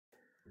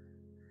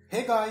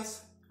Hey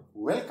guys,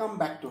 welcome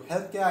back to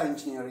Healthcare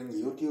Engineering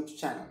YouTube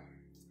channel.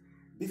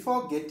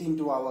 Before getting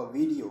to our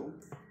video,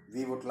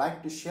 we would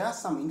like to share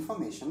some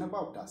information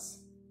about us.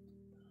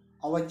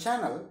 Our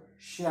channel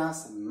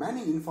shares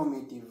many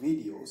informative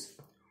videos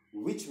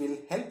which will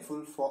be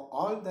helpful for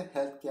all the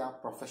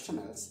healthcare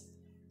professionals,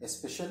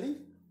 especially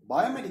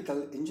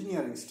biomedical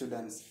engineering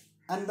students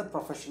and the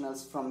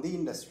professionals from the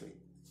industry.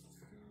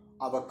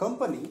 Our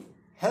company,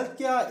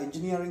 Healthcare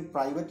Engineering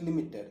Private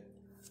Limited,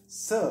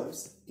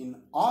 serves in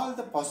all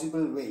the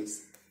possible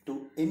ways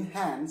to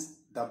enhance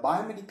the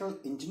biomedical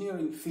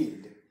engineering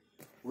field,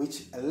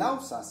 which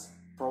allows us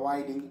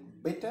providing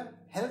better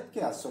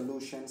healthcare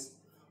solutions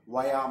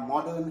via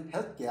modern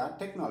healthcare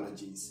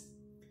technologies.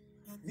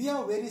 We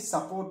are very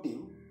supportive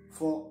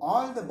for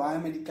all the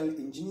biomedical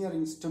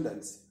engineering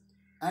students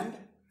and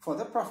for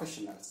the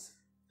professionals.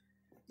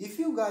 If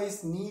you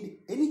guys need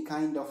any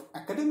kind of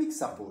academic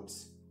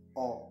supports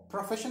or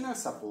professional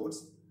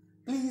supports,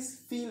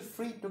 please feel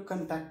free to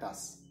contact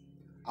us.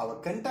 Our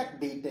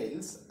contact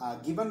details are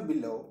given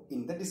below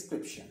in the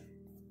description.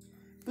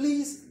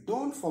 Please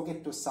don't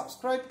forget to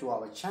subscribe to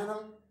our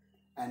channel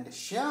and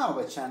share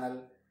our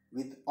channel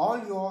with all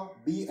your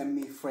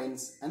BME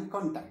friends and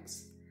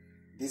contacts.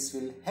 This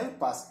will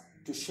help us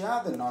to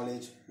share the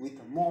knowledge with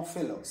more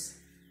fellows.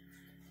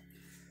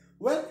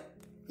 Well,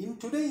 in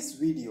today's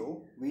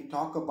video, we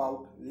talk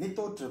about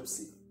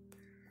lithotripsy.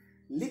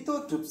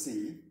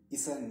 Lithotripsy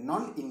is a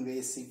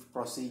non-invasive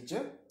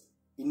procedure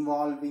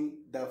involving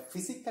the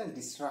physical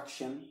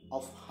destruction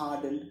of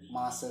hardened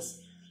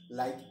masses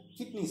like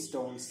kidney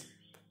stones,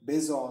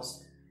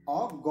 bezoars,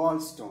 or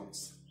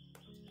gallstones.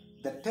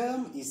 The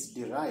term is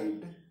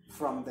derived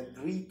from the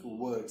Greek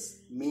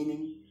words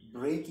meaning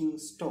breaking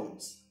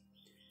stones.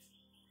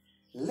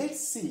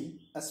 Let's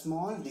see a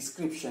small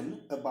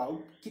description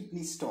about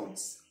kidney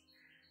stones.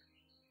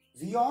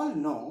 We all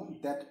know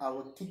that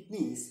our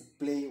kidneys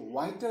play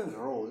vital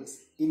roles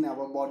in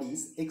our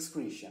body's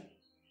excretion.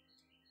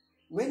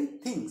 When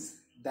things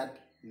that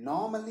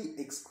normally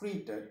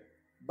excreted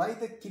by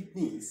the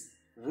kidneys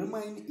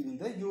remain in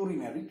the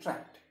urinary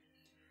tract,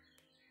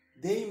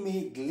 they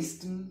may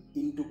glisten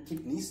into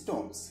kidney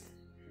stones.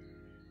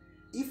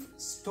 If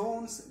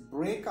stones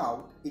break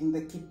out in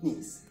the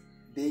kidneys,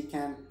 they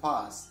can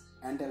pass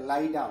and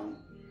lie down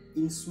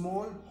in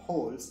small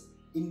holes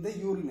in the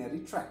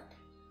urinary tract.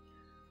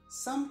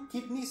 Some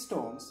kidney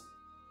stones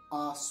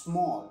are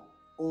small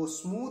or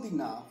smooth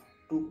enough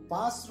to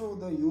pass through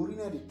the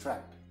urinary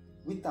tract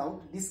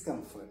without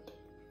discomfort.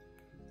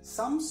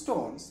 Some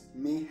stones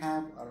may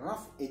have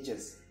rough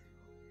edges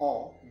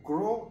or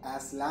grow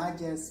as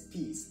large as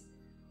peas,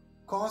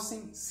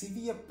 causing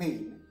severe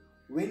pain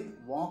when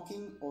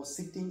walking or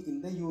sitting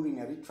in the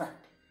urinary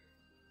tract.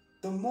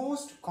 The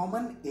most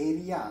common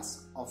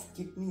areas of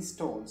kidney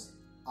stones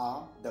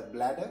are the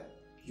bladder,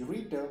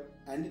 ureter,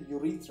 and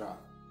urethra.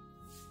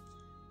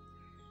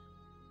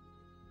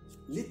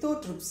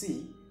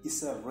 Lithotripsy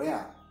is a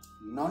rare,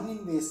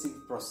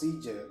 non-invasive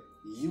procedure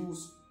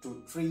used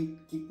to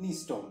treat kidney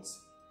stones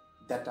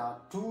that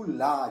are too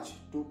large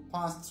to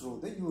pass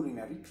through the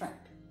urinary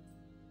tract.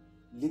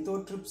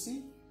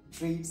 Lithotripsy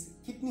treats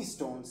kidney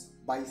stones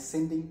by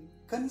sending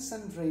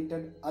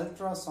concentrated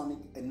ultrasonic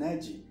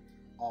energy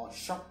or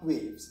shock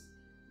waves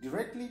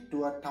directly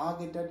to a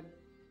targeted,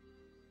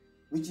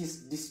 which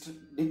is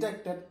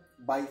detected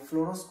by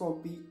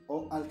fluoroscopy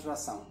or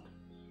ultrasound.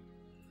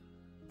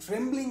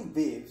 Trembling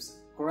waves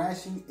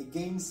crashing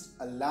against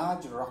a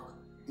large rock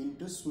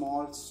into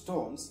small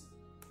stones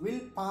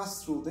will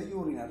pass through the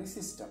urinary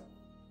system.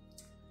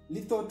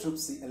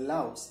 Lithotripsy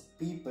allows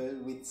people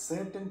with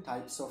certain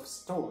types of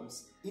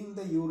stones in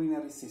the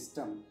urinary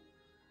system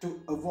to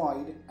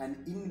avoid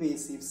an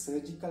invasive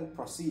surgical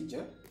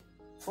procedure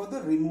for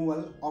the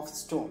removal of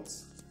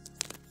stones.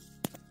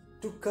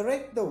 To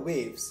correct the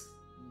waves,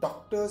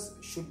 doctors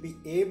should be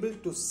able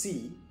to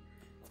see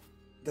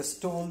the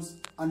stones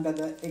under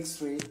the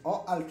X-ray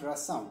or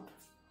ultrasound.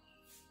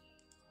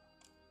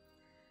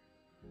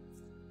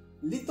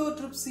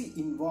 Lithotripsy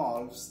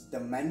involves the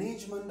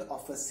management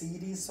of a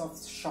series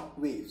of shock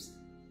waves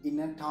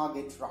in a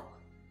target rock.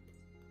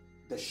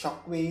 The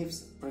shock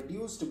waves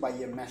produced by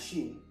a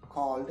machine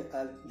called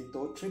a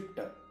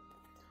lithotripter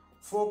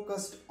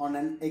focused on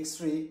an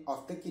X-ray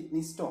of the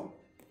kidney stone.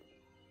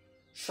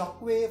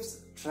 Shock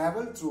waves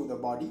travel through the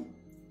body,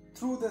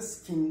 through the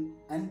skin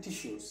and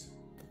tissues,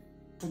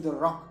 to the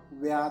rock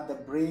where they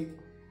break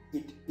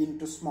it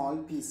into small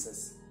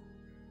pieces.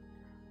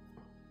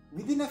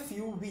 Within a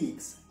few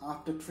weeks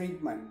after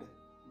treatment,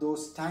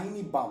 those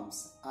tiny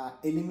bumps are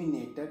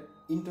eliminated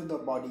into the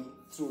body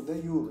through the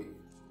urine.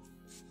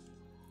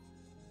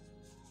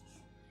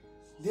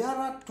 There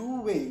are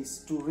two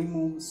ways to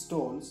remove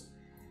stones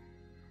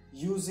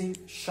using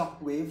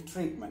shockwave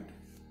treatment.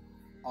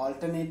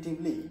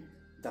 Alternatively,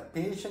 the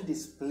patient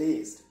is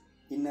placed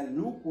in a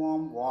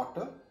lukewarm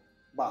water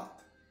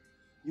bath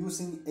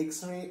using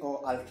X-ray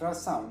or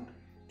ultrasound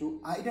to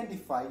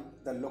identify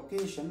the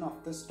location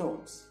of the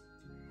stones.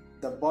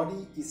 The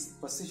body is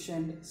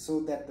positioned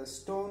so that the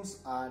stones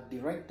are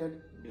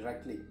directed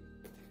directly.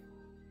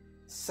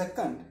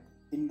 Second,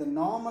 in the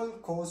normal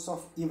course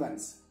of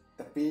events,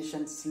 the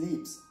patient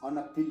sleeps on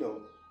a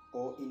pillow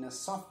or in a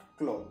soft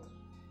cloth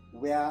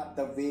where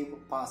the wave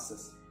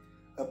passes.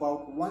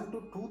 About 1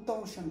 to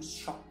 2000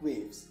 shock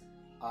waves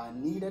are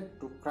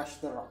needed to crush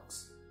the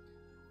rocks.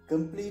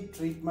 Complete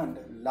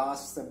treatment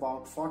lasts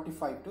about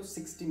 45 to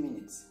 60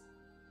 minutes.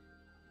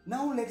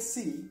 Now let's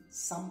see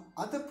some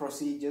other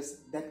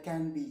procedures that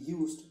can be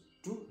used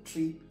to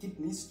treat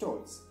kidney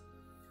stones.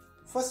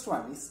 First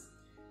one is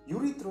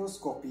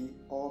urethroskopy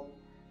or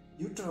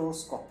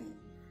uteroscopy.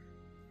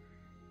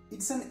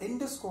 It's an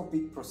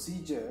endoscopic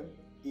procedure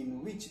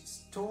in which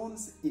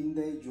stones in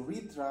the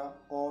urethra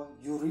or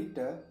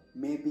ureter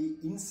may be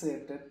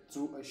inserted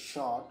through a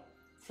short,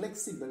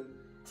 flexible,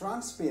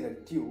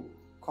 transparent tube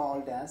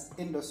called as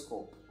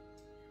endoscope.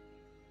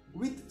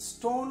 With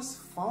stones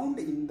found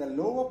in the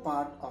lower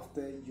part of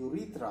the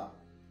urethra,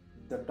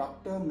 the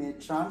doctor may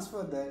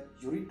transfer the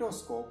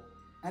ureteroscope,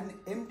 an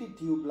empty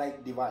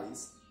tube-like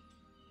device,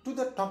 to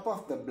the top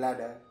of the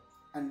bladder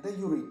and the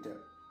ureter.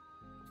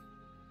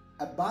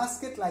 A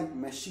basket-like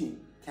machine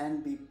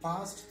can be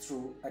passed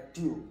through a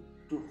tube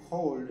to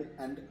hold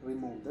and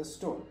remove the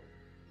stone.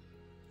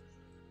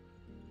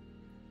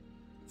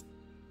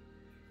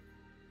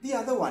 The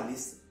other one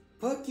is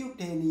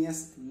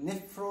percutaneous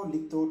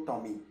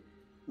nephrolithotomy,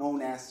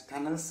 known as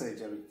tunnel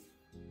surgery.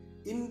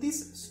 In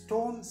this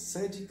stone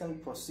surgical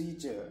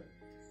procedure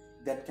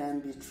that can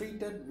be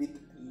treated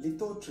with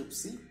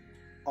lithotripsy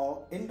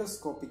or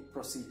endoscopic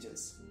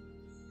procedures,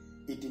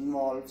 it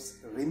involves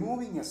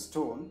removing a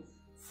stone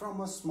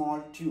from a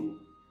small tube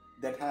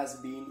that has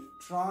been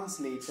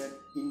translated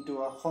into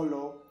a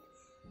hollow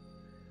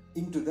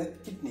into the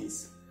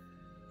kidneys.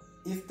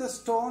 If the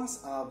stones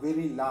are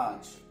very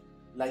large,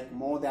 like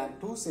more than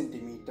 2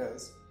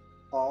 centimeters,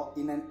 or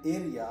in an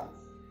area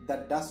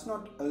that does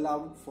not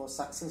allow for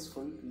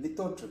successful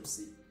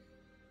lithotripsy,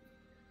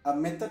 a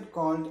method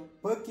called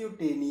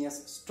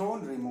percutaneous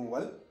stone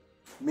removal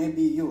may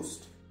be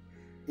used.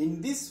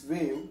 In this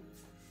way,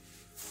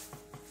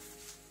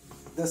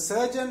 the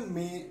surgeon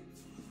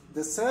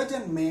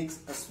makes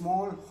a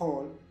small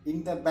hole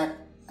in the back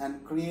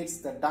and creates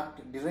the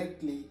duct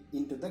directly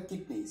into the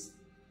kidneys.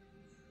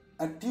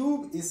 A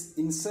tube is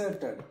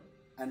inserted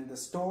and the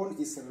stone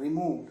is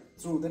removed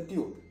through the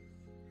tube.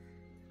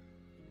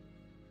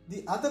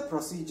 The other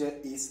procedure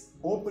is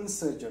open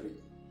surgery.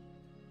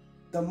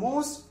 The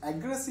most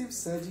aggressive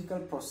surgical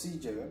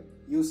procedure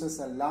uses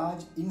a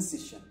large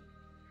incision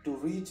to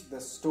reach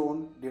the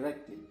stone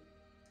directly.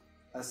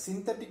 A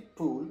synthetic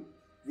tool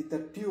with a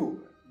tube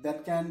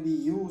that can be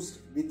used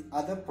with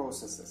other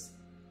processes.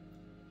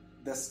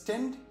 The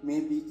stent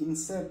may be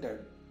inserted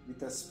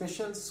with a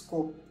special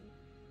scope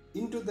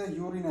into the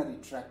urinary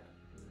tract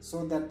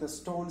so that the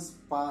stones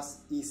pass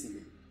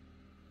easily.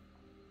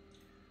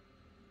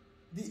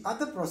 The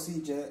other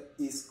procedure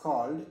is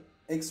called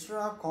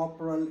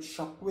extracorporeal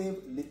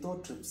shockwave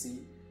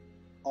lithotripsy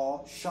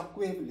or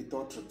shockwave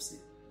lithotripsy.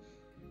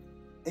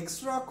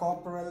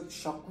 Extracorporeal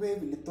shockwave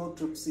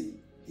lithotripsy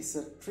is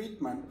a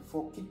treatment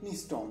for kidney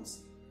stones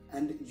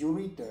and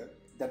ureter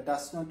that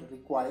does not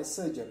require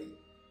surgery.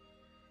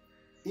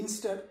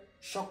 Instead,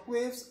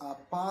 shockwaves are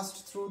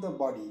passed through the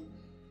body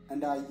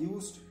and are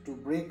used to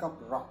break up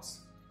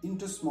rocks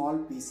into small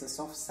pieces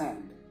of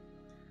sand.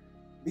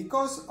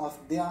 Because of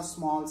their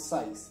small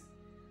size,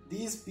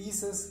 these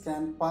pieces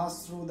can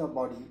pass through the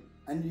body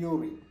and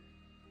urine.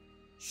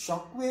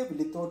 Shockwave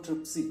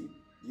lithotripsy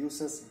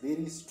uses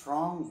very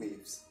strong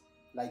waves,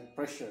 like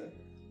pressure,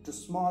 to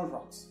small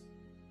rocks.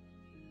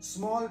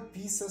 Small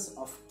pieces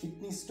of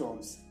kidney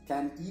stones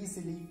can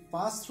easily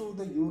pass through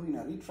the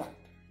urinary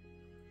tract.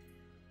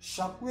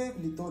 Shockwave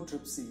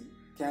lithotripsy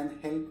can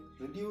help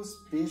reduce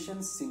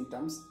patients'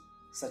 symptoms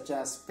such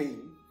as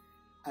pain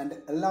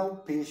and allow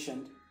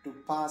patient to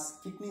pass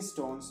kidney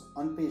stones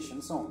on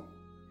patient's own.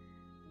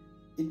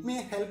 It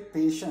may help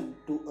patient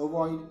to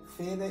avoid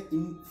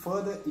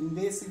further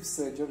invasive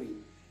surgery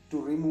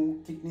to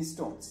remove kidney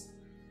stones.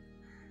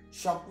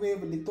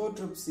 Shockwave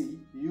lithotripsy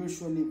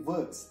usually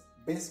works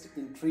best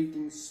in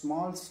treating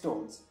small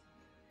stones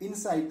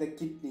inside the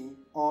kidney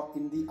or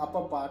in the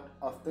upper part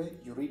of the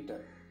ureter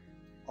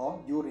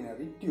or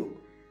urinary tube.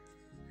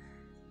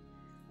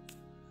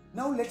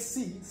 Now let's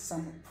see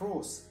some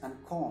pros and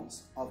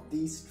cons of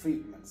these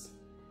treatments.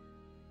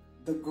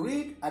 The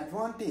great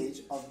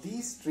advantage of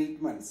these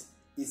treatments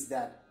is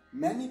that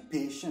many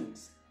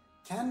patients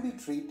can be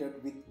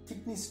treated with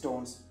kidney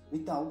stones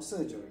without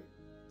surgery.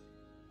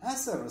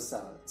 As a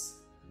result,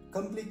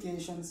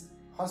 complications,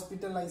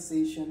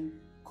 hospitalization,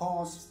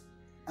 costs,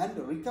 and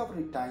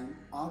recovery time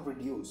are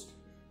reduced.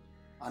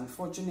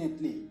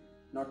 Unfortunately,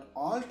 not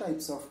all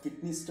types of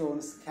kidney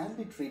stones can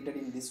be treated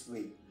in this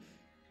way.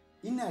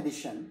 In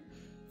addition,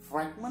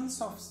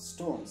 fragments of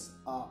stones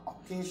are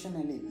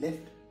occasionally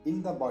left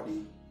in the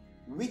body,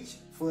 which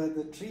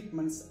further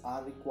treatments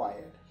are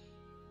required.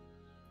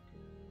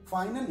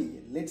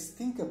 Finally, let's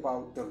think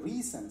about the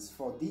reasons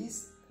for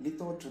these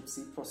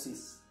lithotripsy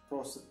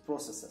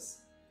processes.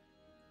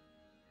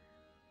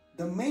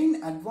 The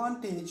main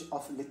advantage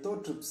of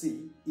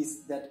lithotripsy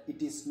is that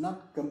it is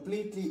not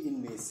completely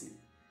invasive.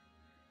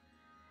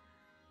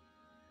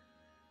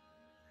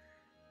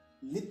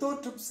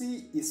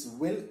 Lithotripsy is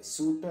well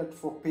suited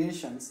for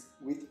patients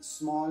with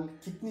small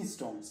kidney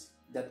stones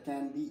that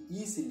can be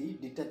easily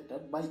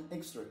detected by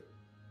X-ray.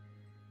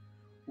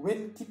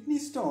 When kidney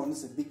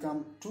stones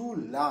become too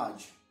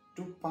large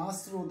to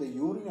pass through the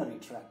urinary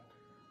tract,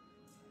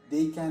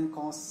 they can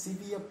cause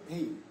severe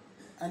pain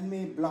and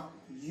may block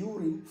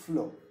urine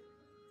flow.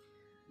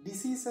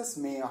 Diseases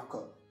may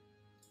occur.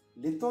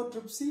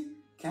 Lithotripsy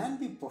can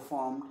be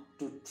performed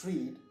to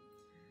treat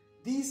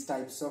these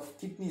types of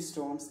kidney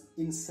stones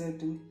in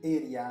certain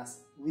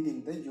areas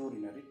within the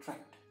urinary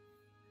tract.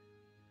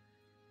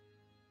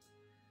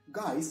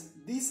 Guys,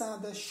 these are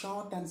the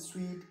short and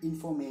sweet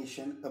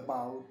information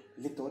about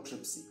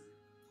lithotripsy.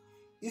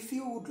 If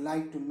you would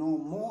like to know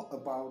more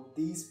about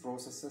these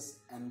processes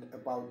and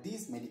about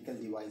these medical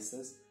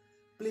devices,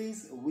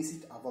 please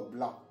visit our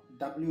blog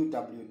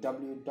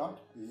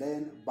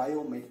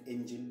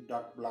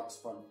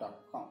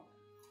www.learnbiomedengine.blogspot.com.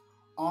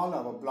 All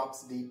our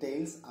blog's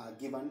details are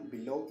given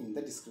below in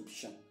the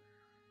description.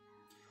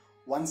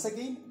 Once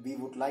again, we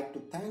would like to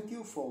thank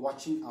you for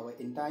watching our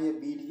entire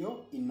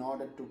video in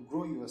order to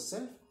grow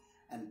yourself,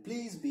 and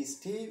please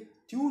stay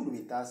tuned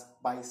with us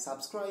by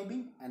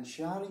subscribing and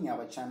sharing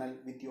our channel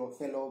with your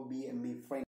fellow BME friends.